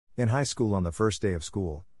In high school, on the first day of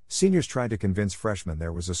school, seniors tried to convince freshmen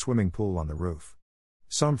there was a swimming pool on the roof.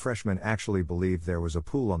 Some freshmen actually believed there was a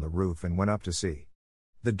pool on the roof and went up to see.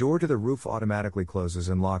 The door to the roof automatically closes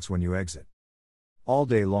and locks when you exit. All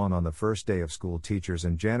day long on the first day of school, teachers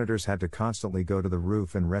and janitors had to constantly go to the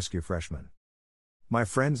roof and rescue freshmen. My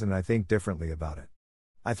friends and I think differently about it.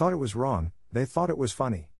 I thought it was wrong, they thought it was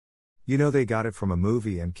funny. You know, they got it from a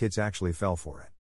movie and kids actually fell for it.